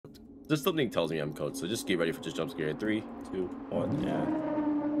Just something tells me I'm coach, so just get ready for just jump scare. 3, 2, 1. Yeah.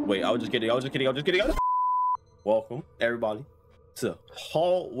 Wait, I was just kidding. Welcome everybody to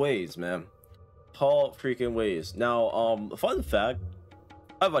hallways, man. Hall freaking ways. Now, fun fact,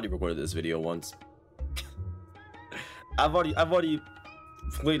 I've already recorded this video once. I've already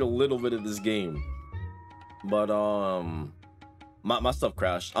played a little bit of this game, but my stuff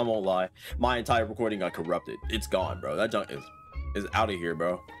crashed. I won't lie. My entire recording got corrupted. It's gone, bro. That junk is out of here,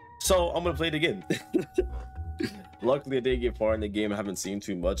 bro. So I'm gonna play it again. Luckily, I didn't get far in the game. I haven't seen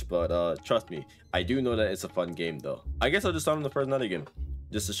too much, but trust me, I do know that it's a fun game, though. I guess I'll just start on the first night again,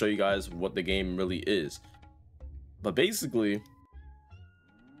 just to show you guys what the game really is. But basically,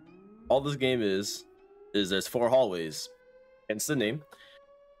 all this game is there's 4 hallways, hence the name.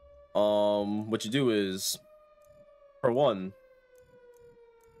 What you do is, for one,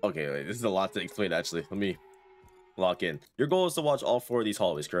 okay, wait, this is a lot to explain. Actually, let me lock in. Your goal is to watch all 4 of these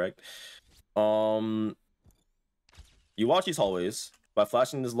hallways, correct? You watch these hallways by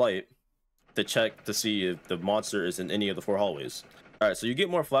flashing this light to check to see if the monster is in any of the 4 hallways. All right, so you get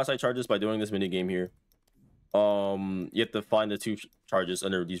more flashlight charges by doing this mini game here. You have to find the 2 charges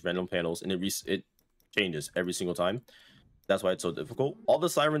under these random panels, and it changes every single time. That's why it's so difficult. All the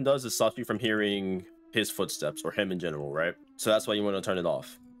siren does is stop you from hearing his footsteps, or him in general, right? So that's why you want to turn it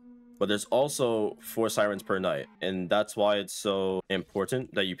off. But there's also 4 sirens per night, and that's why it's so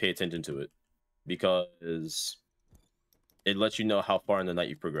important that you pay attention to it, because it lets you know how far in the night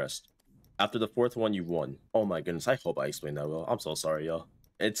you've progressed. After the 4th one, you've won. Oh my goodness, I hope I explained that well. I'm so sorry, y'all.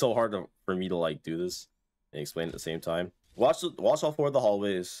 It's so hard for me to like do this and explain at the same time. Watch all 4 of the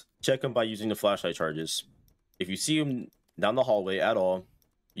hallways. Check them by using the flashlight charges. If you see them down the hallway at all,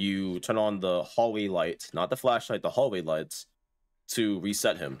 you turn on the hallway lights, not the flashlight, the hallway lights, to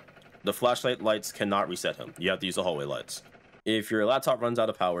reset him. The flashlight lights cannot reset him. You have to use the hallway lights. If your laptop runs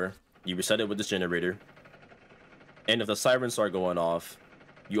out of power, you reset it with this generator. And if the sirens start going off,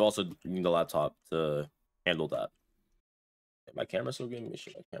 you also need the laptop to handle that. My camera's still good. Make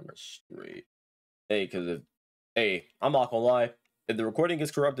sure my camera's straight. Hey, hey, I'm not gonna lie. If the recording gets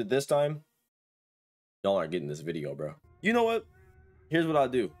corrupted this time, y'all aren't getting this video, bro. You know what? Here's what I'll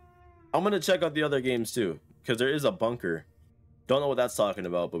do. I'm gonna check out the other games too, because there is a bunker. Don't know what that's talking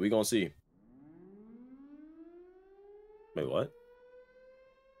about, but we gonna see. Wait, what?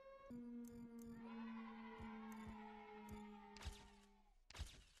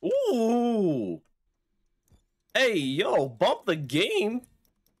 Ooh! Hey, yo, bump the game.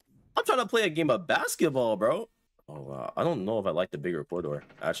 I'm trying to play a game of basketball, bro. Oh, wow. I don't know if I like the bigger corridor,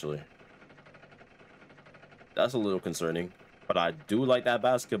 actually. That's a little concerning. But I do like that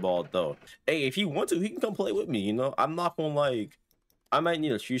basketball, though. Hey, if he wants to, he can come play with me, you know? I'm not gonna, like... I might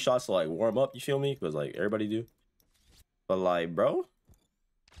need a few shots to, like, warm up, you feel me? Because, like, everybody do. But, like, bro...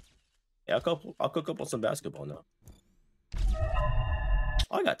 Yeah, I'll cook up on some basketball now.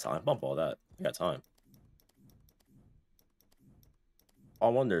 Oh, I got time. Bump all that. I got time. I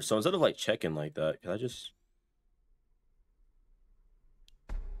wonder. So instead of like checking like that, can I just...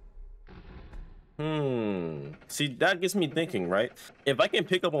 See, that gets me thinking, right? If I can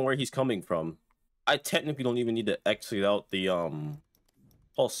pick up on where he's coming from, I technically don't even need to exit out the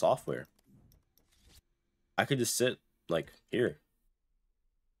whole software. I could just sit like here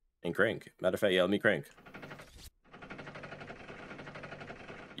and crank. Matter of fact, yeah, let me crank.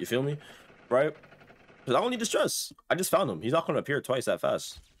 You feel me? Right? Because I don't need to stress. I just found him. He's not going to appear twice that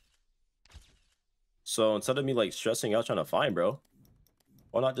fast. So instead of me like stressing out trying to find, bro,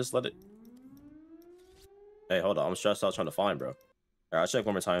 why not just let it... Hey, hold on. I'm stressed out trying to find, bro. All right, I'll check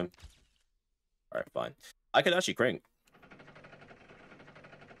one more time. All right, fine. I could actually crank.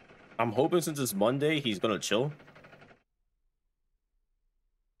 I'm hoping since it's Monday, he's going to chill.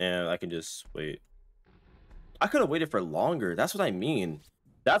 And I can just wait. I could have waited for longer. That's what I mean.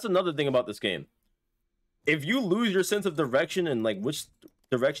 That's another thing about this game. If you lose your sense of direction and like which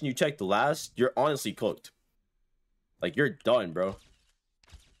direction you checked last, you're honestly cooked. Like, you're done, bro.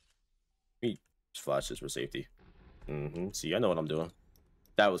 Let me just flash this for safety. See, I know what I'm doing.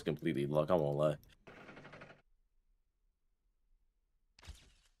 That was completely luck, I won't lie.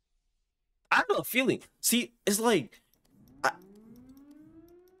 I have a feeling. See, it's like...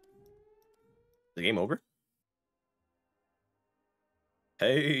 The game over?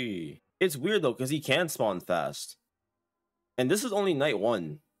 Hey, it's weird though, because he can spawn fast. And this is only night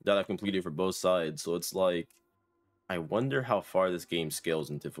 1 that I've completed for both sides, so it's like, I wonder how far this game scales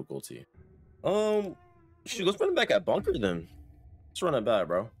in difficulty. Shoot, let's run it back at bunker then. Let's run it back,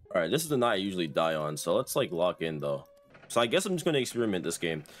 bro. All right, this is the night I usually die on, so let's like lock in though. So I guess I'm just gonna experiment this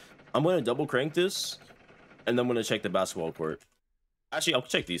game. I'm gonna double crank this, and then I'm gonna check the basketball court. Actually, I'll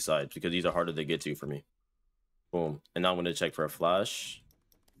check these sides because these are harder to get to for me. Boom. And now I'm gonna check for a flash.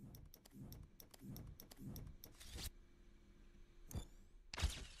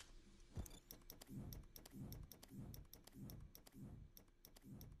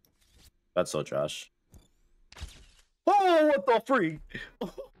 That's so trash. Oh, what the freak?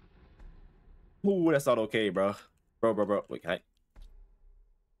 Ooh, that's not okay, bro. Bro. Wait, can I?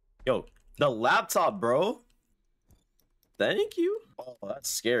 Yo, the laptop, bro. Thank you. Oh, that's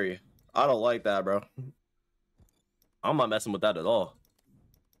scary. I don't like that, bro. I'm not messing with that at all.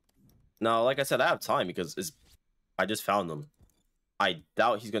 Now, like I said, I have time because I just found him. I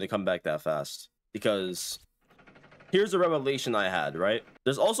doubt he's gonna come back that fast because here's the revelation I had, right?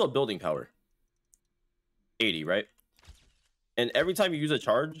 There's also building power. 80, right? And every time you use a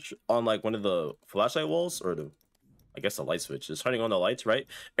charge on like one of the flashlight walls or I guess the light switch is turning on the lights, right?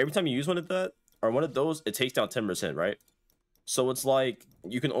 Every time you use one of that or one of those, it takes down 10%, right? So it's like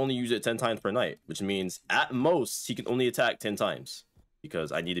you can only use it 10 times per night, which means at most he can only attack 10 times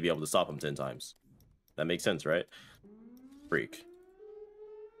because I need to be able to stop him 10 times. That makes sense, right? Freak.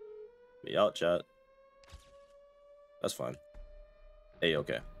 Be out, chat. That's fine. Hey,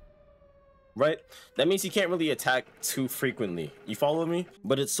 okay. Right? That means he can't really attack too frequently. You follow me?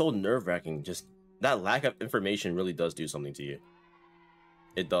 But it's so nerve-wracking. Just that lack of information really does do something to you.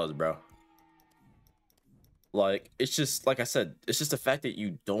 It does, bro. Like, it's just, like I said, it's just the fact that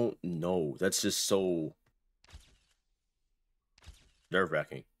you don't know. That's just so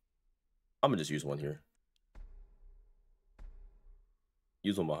nerve-wracking. I'm gonna just use one here.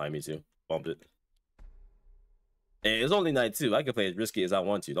 Use one behind me too. Bump it. Hey, it's only night 2. I can play as risky as I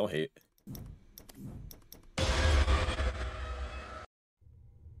want to. Don't hate.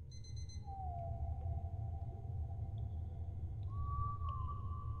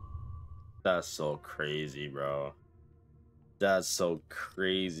 That's so crazy, bro. That's so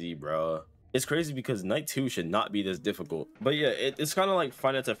crazy, bro. It's crazy because night 2 should not be this difficult. But yeah, it's kind of like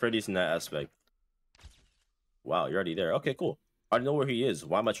Five Nights at Freddy's in that aspect. Wow, you're already there. Okay, cool. I know where he is.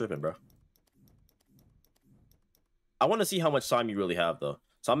 Why am I tripping, bro? I want to see how much time you really have, though.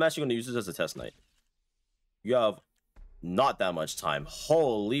 So I'm actually going to use this as a test night. You have not that much time.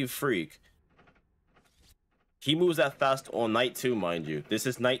 Holy freak. He moves that fast on night 2, mind you. This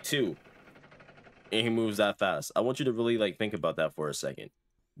is night 2. And he moves that fast. I want you to really, like, think about that for a second.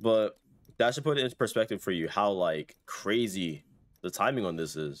 But that should put it into perspective for you how, like, crazy the timing on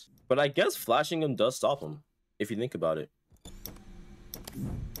this is. But I guess flashing him does stop him, if you think about it.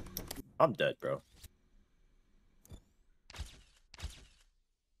 I'm dead, bro.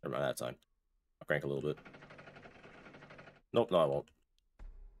 Never mind that time. I'll crank a little bit. Nope, no, I won't.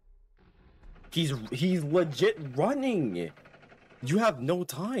 He's legit running. You have no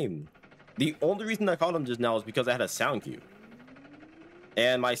time. The only reason I caught him just now is because I had a sound cue.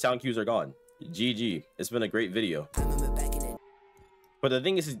 And my sound cues are gone. GG. It's been a great video. But the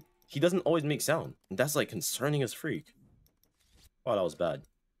thing is, he doesn't always make sound. And that's like concerning as freak. Oh, that was bad.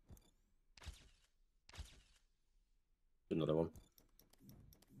 Another one.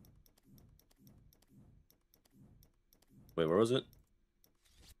 Wait, where was it?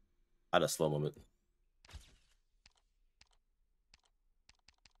 I had a slow moment.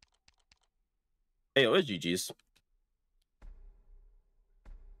 Hey, yo, it's GG's.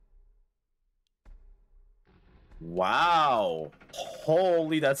 Wow.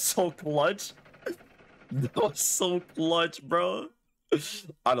 Holy, that's so clutch. That was so clutch, bro.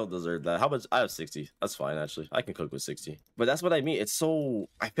 I don't deserve that. How much? I have 60. That's fine, actually. I can cook with 60. But that's what I mean. It's so...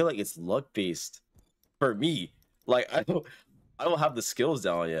 I feel like it's luck-based for me. Like, I don't have the skills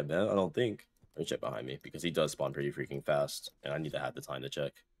down yet, man. I don't think. Let me check behind me because he does spawn pretty freaking fast. And I need to have the time to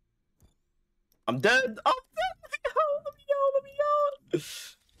check. I'm dead. I'm dead. Let me out.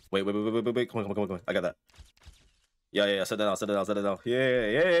 Wait. Come on. I got that. Yeah. Set that down.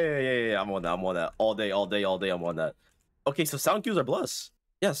 Yeah. I'm on that. All day. I'm on that. Okay, so sound cues are blessed.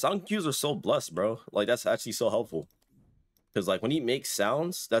 Yeah, sound cues are so blessed, bro. Like, that's actually so helpful. Because, like, when he makes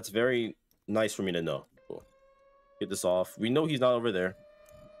sounds, that's very nice for me to know. Cool. Get this off. We know he's not over there.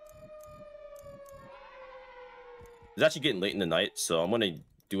 It's actually getting late in the night, so I'm going to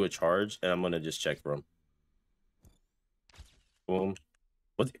do a charge, and I'm going to just check for him. Boom.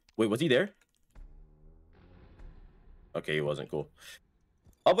 Wait, was he there? Okay, he wasn't. Cool.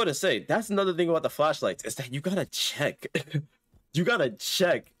 I'm going to say, that's another thing about the flashlights, is that you got to check. You got to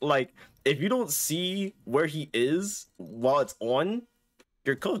check. Like, if you don't see where he is while it's on,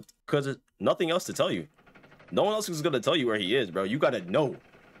 you're cooked. Because there's nothing else to tell you. No one else is going to tell you where he is, bro. You got to know.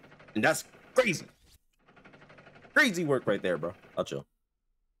 And that's crazy. Crazy work right there, bro. I'll chill.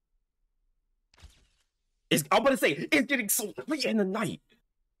 I'm gonna say it's getting so late in the night.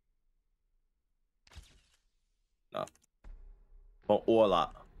 Nah. Oh,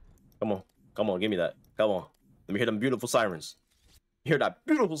 hola. Come on. Come on, give me that. Come on. Let me hear them beautiful sirens. Hear that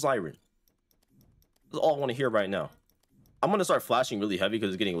beautiful siren. That's all I want to hear right now. I'm gonna start flashing really heavy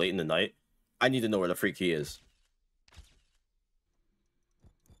because it's getting late in the night. I need to know where the free key is.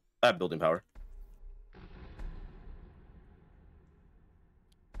 I have building power.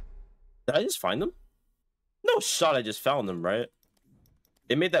 Did I just find them? No shot, I just found them, right?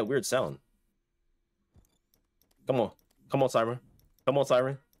 It made that weird sound. Come on. Come on, siren. Come on,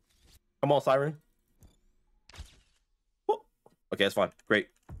 siren. Come on, siren. Oh. Okay, that's fine. Great.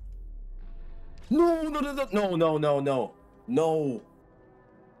 No, no, no, no, no, no, no, no. No.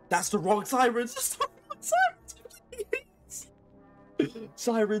 That's the wrong sirens. That's the wrong sirens.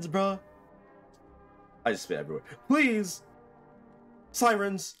 Sirens, bro. I just spit everywhere. Please.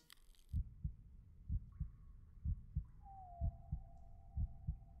 Sirens.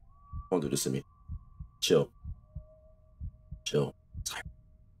 Don't do this to me. Chill. Chill.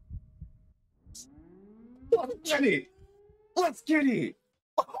 Let's get it. Let's get it.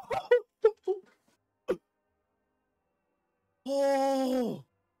 Oh.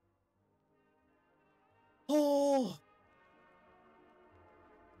 Oh.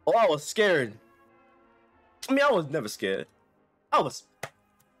 Oh, I was scared. I mean, I was never scared.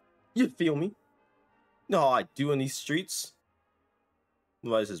 You feel me? You know how I do in these streets?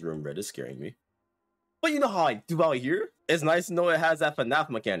 Why is this room red? It's scaring me. But you know how I do out here? It's nice to know it has that FNAF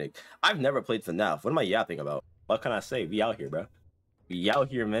mechanic. I've never played FNAF. What am I yapping about? What can I say? We out here, bro. We out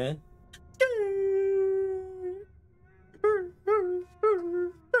here, man.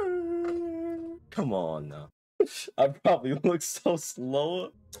 Come on now. I probably look so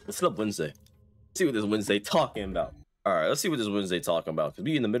slow. Let's hit up Wednesday. Let's see what this Wednesday talking about. All right, let's see what this Wednesday talking about. Because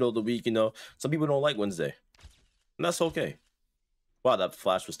we in the middle of the week, you know, some people don't like Wednesday. And that's okay. Wow, that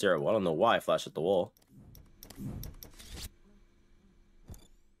flash was terrible. I don't know why I flashed at the wall.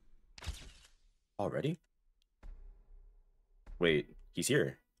 Already? Wait, he's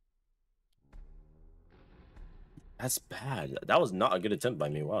here. That's bad. That was not a good attempt by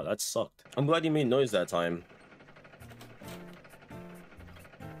me. Wow, that sucked. I'm glad you made noise that time.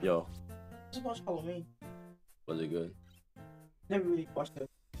 Yo. Just watched Halloween. Was it good? Never really watched the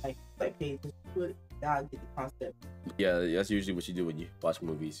like page, but now I get the concept. Yeah, that's usually what you do when you watch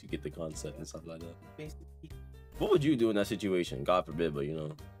movies. You get the concept and stuff like that. Basically. What would you do in that situation? God forbid, but you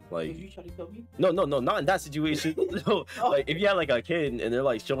know, like. If you try to kill me? No, not in that situation. No, Oh. like if you had like a kid and they're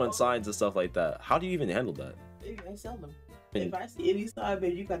like showing signs and stuff like that, how do you even handle that? I sell them. If I see any sign,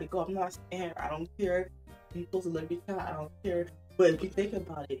 baby, you gotta go. I'm not scared. I don't care. You're supposed to let me try. I don't care. But if you think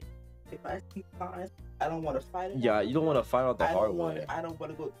about it, if I see signs, I don't want to fight it. Yeah, you don't want to find out the hard way. I don't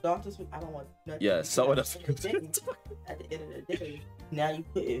want to go doctors. I don't want nothing. Yeah, so at the end of the day, now you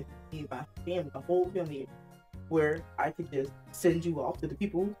put me, my family, my whole family, where I could just send you off to the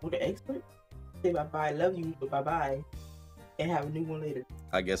people who are the experts, say bye bye, love you, but bye bye, and have a new one later.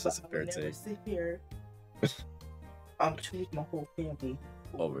 I guess that's a fair take. take. Sit here. I'm choosing my whole family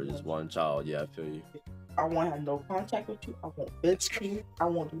Over just one child. Yeah, I feel you. I won't have no contact with you. I won't visit you. I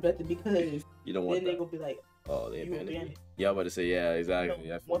won't do nothing because You don't want then that. they gonna be like, Oh, they you abandoned you. abandoned. Yeah, I'm about to say, yeah, exactly. You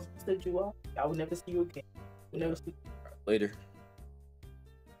know, Yeah, once I send you off, I will never see you again. We'll never see. later.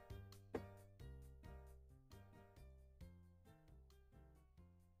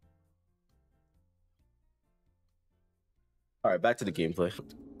 All right, back to the gameplay.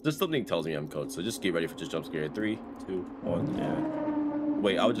 Just something tells me I'm cooked, so just get ready for just jump scare. 3, 2, 1, and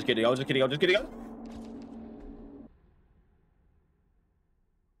wait, I was just kidding.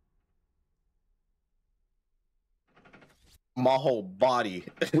 My whole body.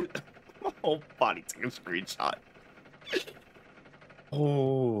 My whole body took a screenshot.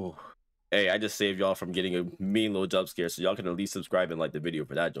 Oh. Hey, I just saved y'all from getting a mean little jump scare, so y'all can at least subscribe and like the video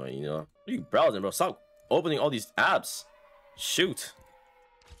for that joint, you know? What are you browsing, bro? Stop opening all these apps. Shoot.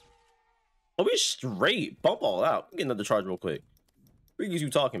 Oh, we straight. Bump all out. Get another charge real quick. What are you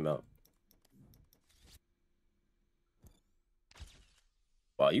talking about?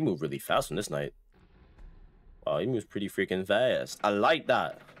 Wow, you move really fast on this night. Wow, he moves pretty freaking fast. I like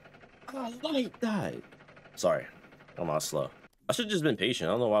that. I like that. Sorry, I'm not slow. I should have just been patient.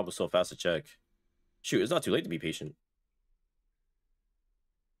 I don't know why I was so fast to check. Shoot, it's not too late to be patient.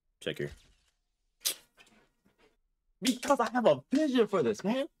 Check here. Because I have a vision for this,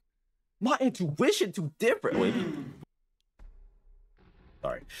 man. My intuition too different. Wait.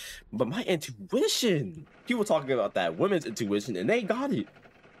 Sorry. But my intuition. People talking about that women's intuition and they got it.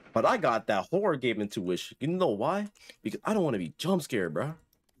 But I got that horror game intuition. You know why? Because I don't want to be jump scared, bro.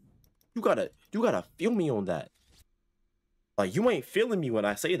 You gotta feel me on that. Like, you ain't feeling me when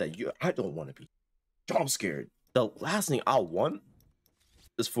I say that. I don't want to be jump scared. The last thing I want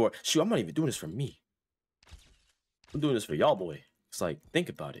is for shoot. I'm not even doing this for me. I'm doing this for y'all, boy. It's like, think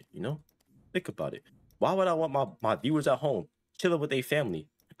about it, you know? Think about it. Why would I want my viewers at home chilling with their family,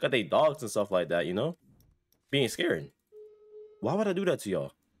 got their dogs and stuff like that, you know? Being scared. Why would I do that to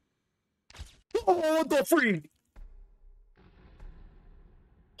y'all? Oh, what the freak?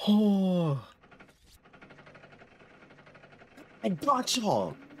 Oh, I got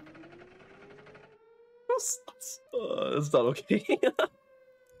y'all. It's not okay.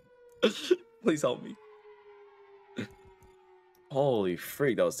 Please help me. Holy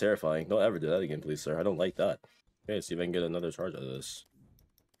freak, that was terrifying. Don't ever do that again, please, sir. I don't like that. Okay, see if I can get another charge out of this.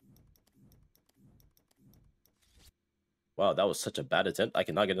 Wow, that was such a bad attempt. I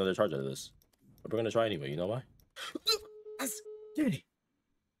cannot get another charge out of this. But we're gonna try anyway, you know why? That's dirty.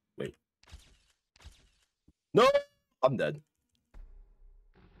 Wait. No! I'm dead.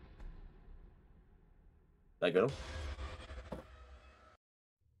 Did I get him?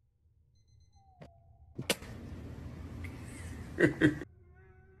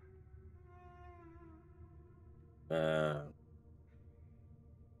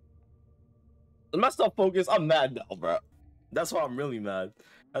 I messed up focus. I'm mad now, bro. That's why I'm really mad.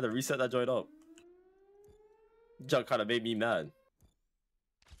 I had to reset that joint up. Junk kind of made me mad.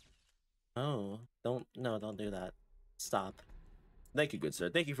 Oh, don't do that. Stop. Thank you, good sir.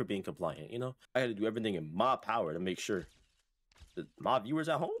 Thank you for being compliant. You know, I had to do everything in my power to make sure that my viewers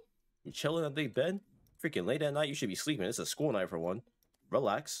at home, you chilling at their bed, freaking late at night. You should be sleeping. It's a school night for one.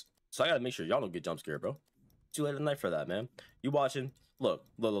 Relax. So I gotta make sure y'all don't get jump scared, bro. Too late at night for that, man. You watching? Look.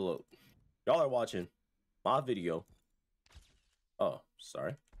 Y'all are watching my video. Oh,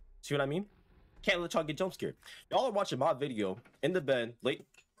 sorry. See what I mean? Can't let y'all get jump scared. Y'all are watching my video in the bed, lay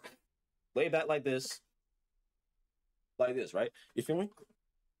back like this, right? You feel me?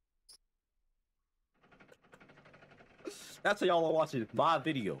 That's how y'all are watching my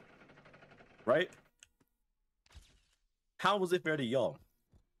video, right? How was it fair to y'all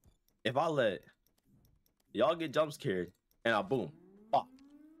if I let y'all get jump scared and I boom, pop,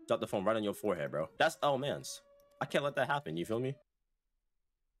 drop the phone right on your forehead, bro? That's man's. I can't let that happen. You feel me?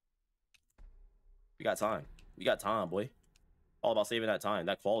 We got time. We got time, boy. All about saving that time,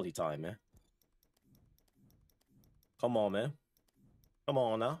 that quality time, man. Come on, man. Come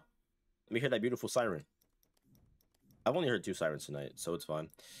on now. Let me hear that beautiful siren. I've only heard 2 sirens tonight, so it's fine.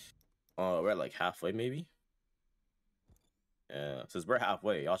 We're at like halfway, maybe. Yeah, since we're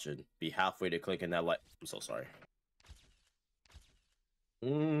halfway, y'all should be halfway to clicking that like. I'm so sorry.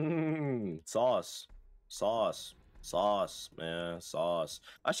 Sauce, man, sauce.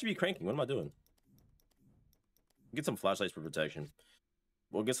 I should be cranking. What am I doing? Get some flashlights for protection.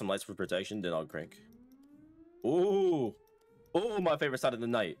 We'll get some lights for protection, then I'll crank. Ooh, my favorite side of the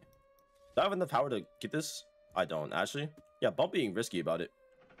night. Do I have enough power to get this? I don't, actually. Yeah, bump being risky about it.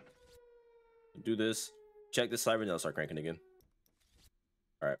 Do this. Check this siren, then I'll start cranking again.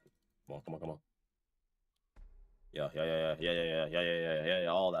 Alright. Come on. Yeah.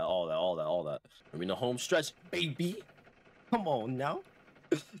 All that. I'm in the home stretch, baby. Come on now.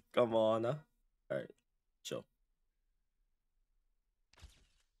 Come on now. Alright. Chill.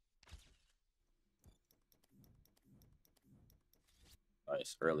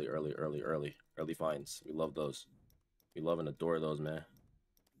 Nice. Early finds. We love those. We love and adore those, man.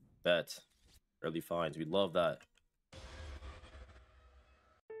 Bet. Early finds. We love that.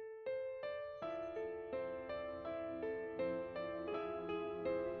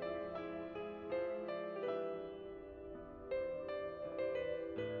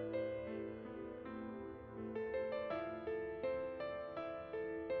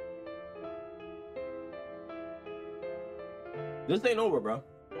 This ain't over, bro.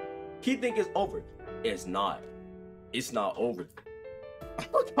 He think it's over. It's not. It's not over.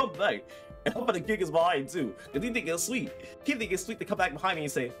 I'll come back. And I'm gonna kick his behind too. Cause he think it's sweet. He think it's sweet to come back behind me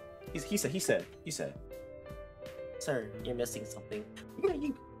and say, he said. Sir, you're missing something.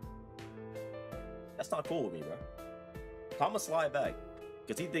 That's not cool with me, bro. So I'ma slide back.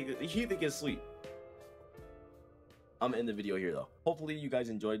 Cause he think it's sweet. I'm gonna end the video here though. Hopefully you guys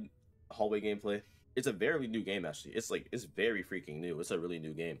enjoyed the hallway gameplay. It's a very new game actually. It's very freaking new. It's a really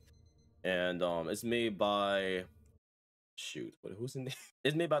new game. And it's made by who's in there?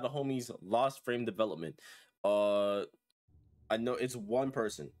 It's made by the homies Lost Frame Development. I know it's one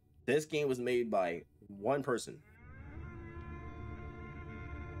person. This game was made by one person.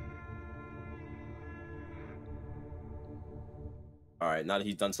 All right, now that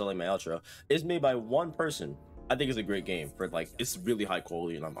he's done selling my outro, it's made by one person. I think it's a great game for like it's really high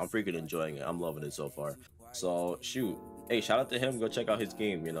quality, and I'm freaking enjoying it. I'm loving it so far. So shoot, hey, shout out to him. Go check out his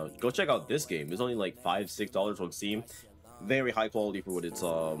game. You know, go check out this game. It's only like $5-6 on Steam. Very high quality for what it's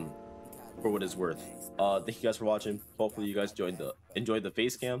worth. Thank you guys for watching. Hopefully you guys enjoyed the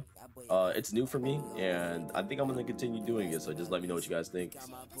face cam. It's new for me, and I think I'm gonna continue doing it. So just let me know what you guys think.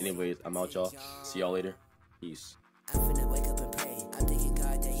 Anyways, I'm out, y'all. See y'all later. Peace. I'm finna wake up and pray. I'm thanking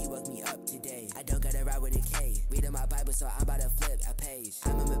God that He woke me up today. I don't gotta ride with a K. Reading my Bible, so I'm about to flip a page. I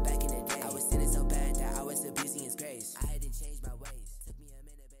remember back in the day, I was sinning so bad that I was abusing His grace.